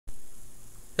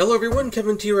Hello everyone,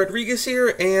 Kevin T. Rodriguez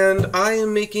here, and I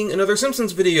am making another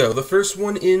Simpsons video, the first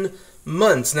one in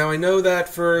months. Now I know that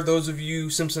for those of you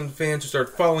Simpsons fans who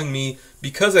start following me,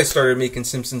 because I started making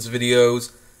Simpsons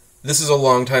videos, this is a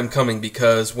long time coming,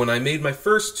 because when I made my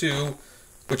first two,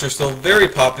 which are still very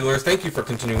popular, thank you for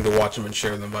continuing to watch them and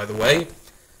share them by the way,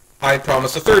 I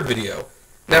promised a third video.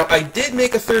 Now I did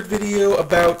make a third video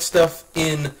about stuff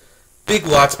in Big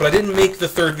Lots, but I didn't make the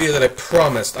third video that I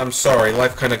promised. I'm sorry,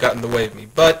 life kind of got in the way of me.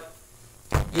 But,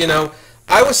 you know,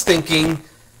 I was thinking,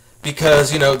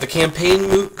 because, you know, the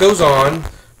campaign goes on,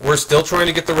 we're still trying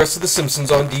to get the rest of The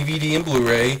Simpsons on DVD and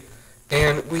Blu-ray,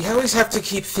 and we always have to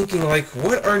keep thinking, like,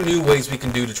 what are new ways we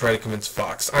can do to try to convince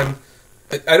Fox? I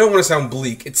don't want to sound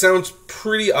bleak. It sounds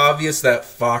pretty obvious that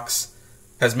Fox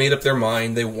has made up their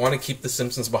mind. They want to keep The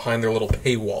Simpsons behind their little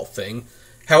paywall thing.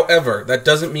 However, that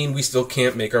doesn't mean we still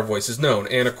can't make our voices known.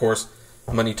 And, of course,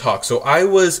 money talks. So I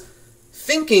was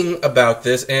thinking about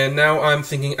this, and now I'm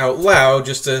thinking out loud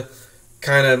just to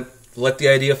kind of let the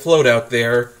idea float out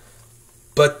there.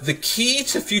 But the key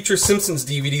to future Simpsons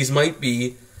DVDs might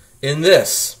be in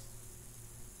this.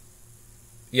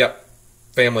 Yep,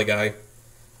 Family Guy.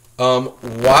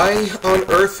 Why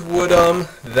on earth would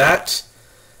that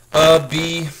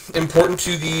be important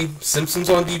to the Simpsons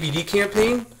on DVD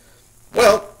campaign?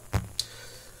 Well,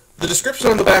 the description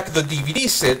on the back of the DVD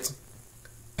says,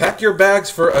 "Pack your bags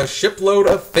for a shipload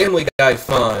of Family Guy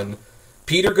fun.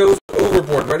 Peter goes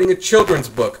overboard writing a children's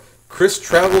book. Chris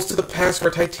travels to the past for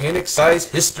a Titanic-sized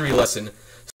history lesson.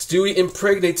 Stewie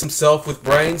impregnates himself with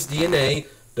Brian's DNA.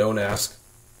 Don't ask."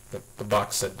 The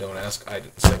box said don't ask. I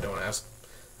didn't say don't ask.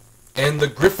 "And the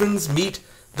Griffins meet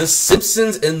the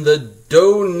Simpsons in the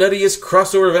dough-nuttiest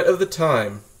crossover event of the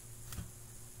time."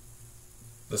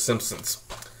 The Simpsons.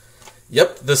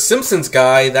 Yep, The Simpsons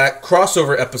guy, that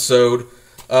crossover episode,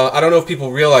 I don't know if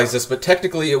people realize this, but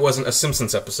technically it wasn't a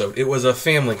Simpsons episode. It was a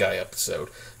Family Guy episode.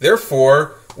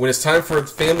 Therefore, when it's time for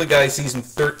Family Guy Season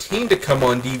 13 to come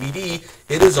on DVD,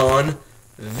 it is on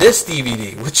this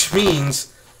DVD, which means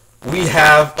we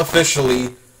have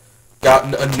officially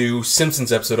gotten a new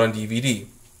Simpsons episode on DVD.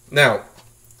 Now,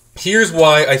 here's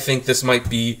why I think this might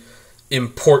be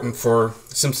important for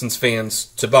Simpsons fans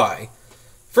to buy.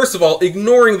 First of all,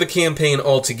 ignoring the campaign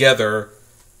altogether,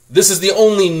 this is the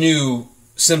only new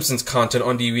Simpsons content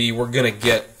on DVD we're going to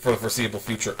get for the foreseeable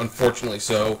future, unfortunately.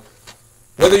 So,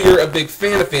 whether you're a big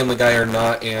fan of Family Guy or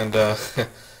not, and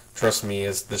trust me,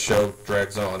 as the show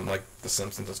drags on, like The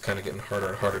Simpsons, it's kind of getting harder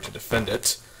and harder to defend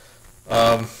it.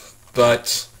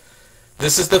 But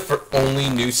this is the only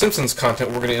new Simpsons content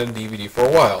we're going to get on DVD for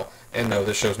a while. And no,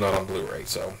 this show's not on Blu-ray,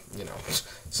 so, you know,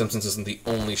 Simpsons isn't the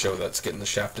only show that's getting the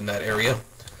shaft in that area.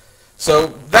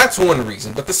 So that's one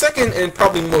reason. But the second and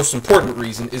probably most important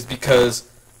reason is because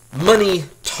money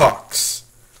talks.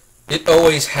 It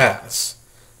always has.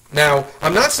 Now,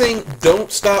 I'm not saying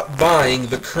don't stop buying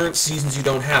the current seasons you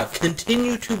don't have.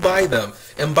 Continue to buy them.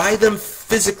 And buy them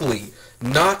physically,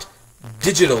 not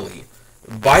digitally.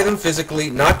 Buy them physically,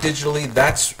 not digitally.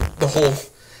 That's the whole...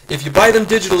 If you buy them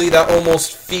digitally, that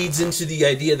almost feeds into the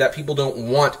idea that people don't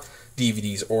want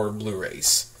DVDs or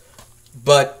Blu-rays.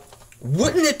 But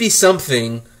wouldn't it be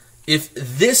something if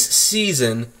this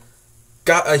season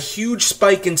got a huge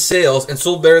spike in sales and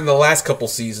sold better than the last couple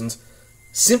seasons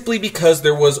simply because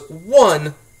there was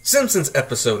one Simpsons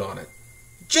episode on it?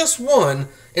 Just one,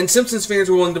 and Simpsons fans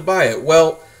were willing to buy it.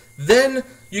 Well, then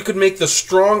you could make the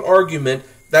strong argument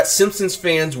that Simpsons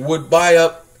fans would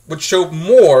show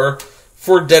more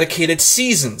for dedicated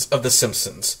seasons of The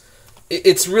Simpsons.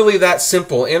 It's really that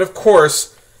simple. And of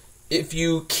course, if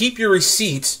you keep your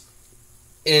receipts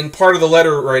in part of the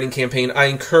letter writing campaign, I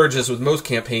encourage this with most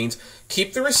campaigns,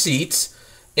 keep the receipts,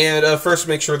 and first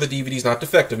make sure the DVD's not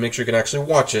defective. Make sure you can actually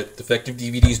watch it. Defective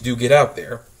DVDs do get out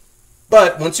there.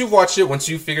 But once you've watched it, once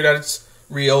you've figured out it's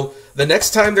real, the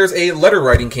next time there's a letter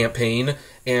writing campaign,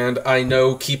 and I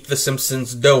know Keep the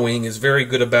Simpsons Doing is very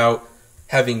good about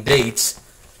having dates,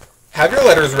 have your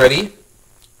letters ready,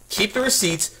 keep the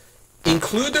receipts,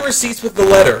 include the receipts with the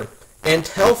letter, and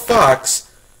tell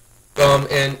Fox,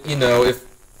 and, you know, if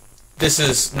this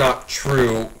is not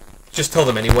true, just tell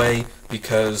them anyway,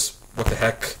 because, what the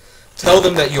heck, tell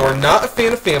them that you are not a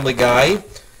fan of Family Guy,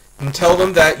 and tell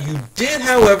them that you did,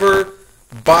 however,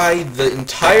 buy the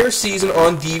entire season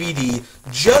on DVD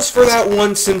just for that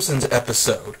one Simpsons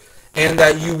episode, and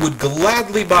that you would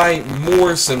gladly buy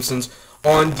more Simpsons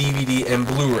on DVD and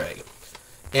Blu-ray.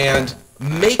 And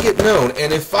make it known.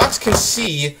 And if Fox can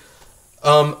see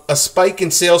a spike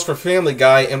in sales for Family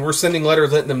Guy, and we're sending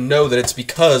letters letting them know that it's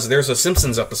because there's a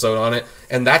Simpsons episode on it,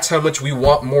 and that's how much we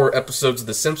want more episodes of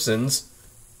The Simpsons,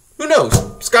 who knows?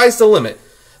 Sky's the limit.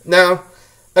 Now,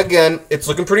 again, it's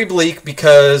looking pretty bleak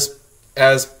because,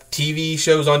 as TV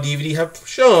shows on DVD have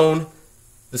shown,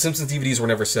 the Simpsons DVDs were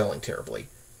never selling terribly.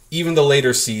 Even the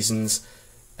later seasons,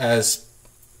 as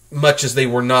much as they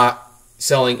were not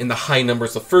selling in the high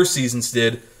numbers the first seasons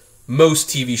did, most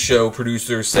TV show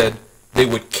producers said they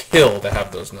would kill to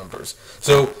have those numbers.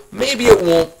 So maybe it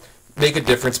won't make a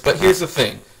difference, but here's the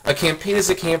thing. A campaign is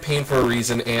a campaign for a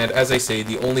reason, and as I say,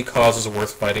 the only causes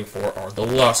worth fighting for are the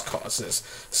lost causes.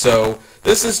 So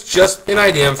this is just an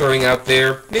idea I'm throwing out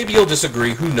there. Maybe you'll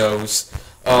disagree, who knows.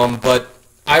 But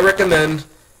I recommend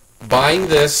buying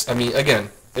this. I mean,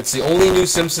 again, it's the only new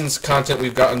Simpsons content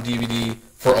we've got on DVD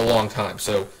for a long time,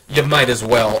 so you might as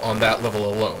well on that level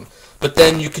alone. But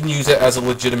then you can use it as a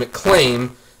legitimate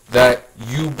claim that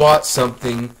you bought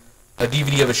something, a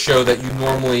DVD of a show that you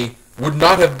normally would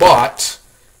not have bought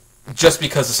just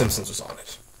because The Simpsons was on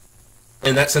it.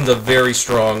 And that sends a very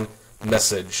strong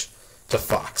message to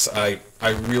Fox. I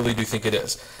really do think it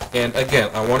is. And again,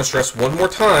 I want to stress one more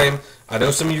time, I know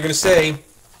some of you are going to say,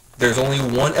 there's only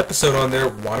one episode on there,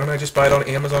 why don't I just buy it on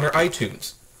Amazon or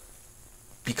iTunes?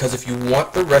 Because if you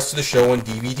want the rest of the show on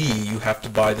DVD, you have to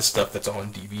buy the stuff that's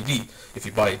on DVD. If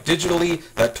you buy it digitally,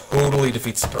 that totally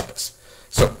defeats the purpose.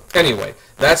 So, anyway,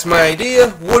 that's my idea.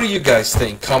 What do you guys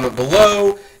think? Comment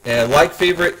below, and like,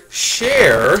 favorite,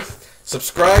 share,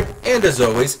 subscribe, and as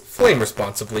always, flame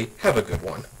responsibly. Have a good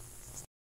one.